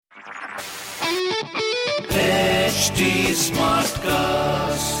HT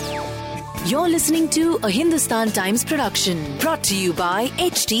Smartcast. You're listening to a Hindustan Times production brought to you by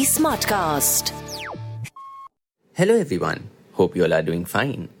HT Smartcast. Hello everyone, hope you all are doing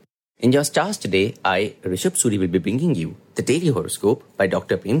fine. In your stars today, I, Rishabh Suri, will be bringing you the daily horoscope by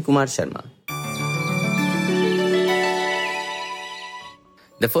Dr. Prem Kumar Sharma.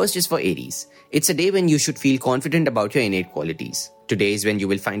 The first is for Aries. It's a day when you should feel confident about your innate qualities. Today is when you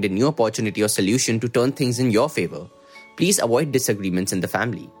will find a new opportunity or solution to turn things in your favor. Please avoid disagreements in the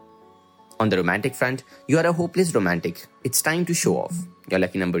family. On the romantic front, you are a hopeless romantic. It's time to show off. Your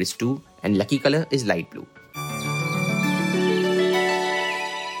lucky number is 2 and lucky color is light blue.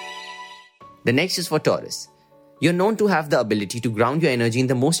 The next is for Taurus. You're known to have the ability to ground your energy in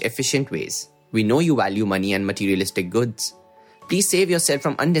the most efficient ways. We know you value money and materialistic goods. Please save yourself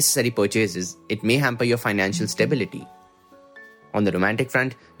from unnecessary purchases. It may hamper your financial stability. On the romantic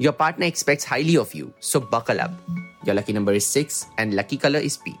front, your partner expects highly of you, so buckle up. Your lucky number is 6 and lucky color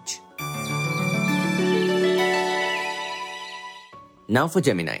is peach. Now for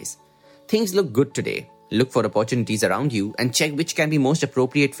Geminis. Things look good today. Look for opportunities around you and check which can be most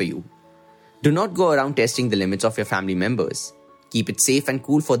appropriate for you. Do not go around testing the limits of your family members. Keep it safe and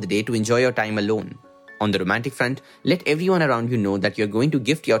cool for the day to enjoy your time alone. On the romantic front, let everyone around you know that you're going to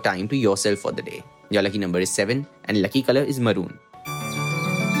gift your time to yourself for the day. Your lucky number is 7 and lucky color is maroon.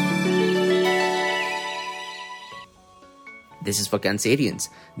 This is for Cancerians.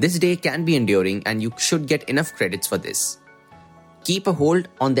 This day can be enduring and you should get enough credits for this. Keep a hold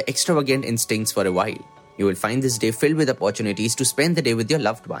on the extravagant instincts for a while. You will find this day filled with opportunities to spend the day with your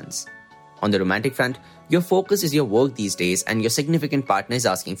loved ones. On the romantic front, your focus is your work these days and your significant partner is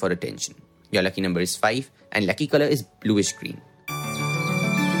asking for attention. Your lucky number is 5 and lucky color is bluish green.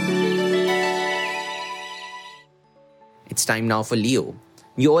 It's time now for Leo.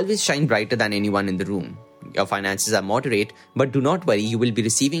 You always shine brighter than anyone in the room. Your finances are moderate, but do not worry, you will be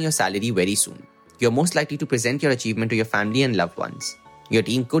receiving your salary very soon. You're most likely to present your achievement to your family and loved ones. Your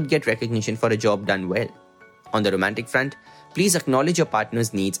team could get recognition for a job done well. On the romantic front, please acknowledge your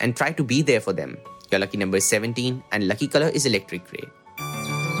partner's needs and try to be there for them. Your lucky number is 17 and lucky color is electric grey.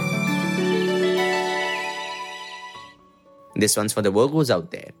 This one's for the Virgos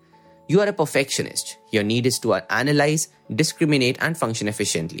out there. You are a perfectionist. Your need is to analyze, discriminate and function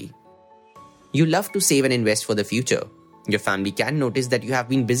efficiently. You love to save and invest for the future. Your family can notice that you have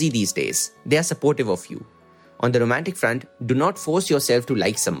been busy these days. They are supportive of you. On the romantic front, do not force yourself to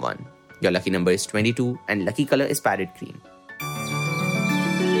like someone. Your lucky number is 22 and lucky color is parrot green.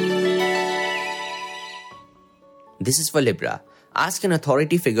 This is for Libra. Ask an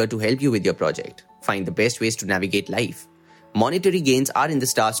authority figure to help you with your project. Find the best ways to navigate life. Monetary gains are in the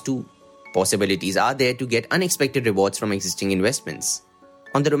stars too. Possibilities are there to get unexpected rewards from existing investments.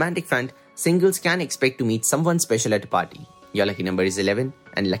 On the romantic front, singles can expect to meet someone special at a party. Your lucky number is 11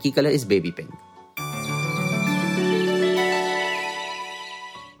 and lucky color is baby pink.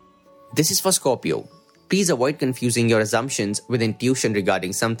 This is for Scorpio. Please avoid confusing your assumptions with intuition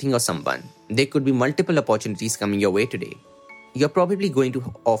regarding something or someone. There could be multiple opportunities coming your way today. You're probably going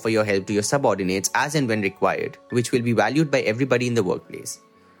to offer your help to your subordinates as and when required, which will be valued by everybody in the workplace.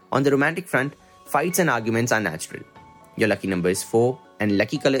 On the romantic front, fights and arguments are natural. Your lucky number is 4 and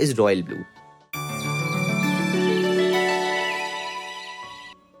lucky color is royal blue.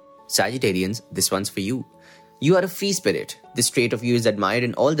 Sagittarians, this one's for you. You are a free spirit. This trait of you is admired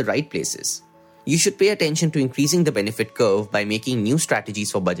in all the right places. You should pay attention to increasing the benefit curve by making new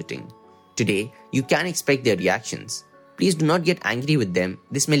strategies for budgeting. Today, you can expect their reactions. Please do not get angry with them.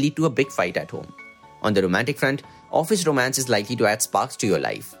 This may lead to a big fight at home. On the romantic front, office romance is likely to add sparks to your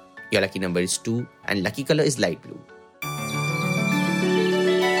life. Your lucky number is 2 and lucky color is light blue.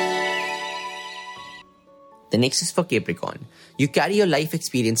 The next is for Capricorn. You carry your life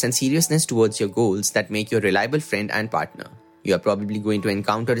experience and seriousness towards your goals that make you a reliable friend and partner. You are probably going to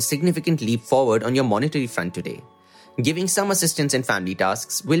encounter a significant leap forward on your monetary front today. Giving some assistance in family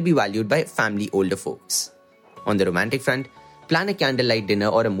tasks will be valued by family older folks. On the romantic front, plan a candlelight dinner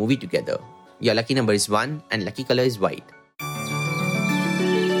or a movie together. Your lucky number is 1 and lucky color is white.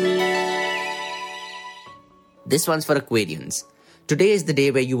 This one's for Aquarians. Today is the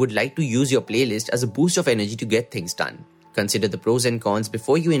day where you would like to use your playlist as a boost of energy to get things done. Consider the pros and cons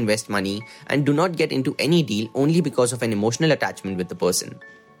before you invest money and do not get into any deal only because of an emotional attachment with the person.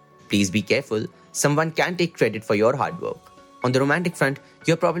 Please be careful, someone can take credit for your hard work. On the romantic front,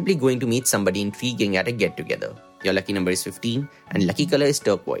 you're probably going to meet somebody intriguing at a get-together. Your lucky number is 15 and lucky color is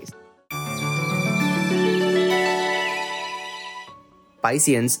turquoise.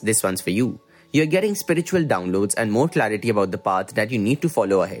 Pisceans, this one's for you. You're getting spiritual downloads and more clarity about the path that you need to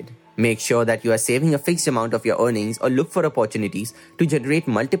follow ahead. Make sure that you are saving a fixed amount of your earnings or look for opportunities to generate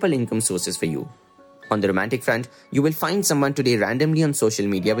multiple income sources for you. On the romantic front, you will find someone today randomly on social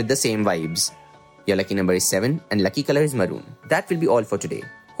media with the same vibes. Your lucky number is 7 and lucky color is maroon. That will be all for today.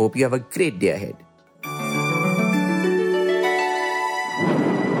 Hope you have a great day ahead.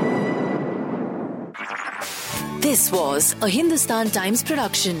 This was a Hindustan Times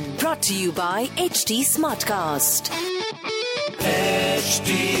production brought to you by HT Smartcast.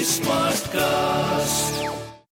 HT Smartcast.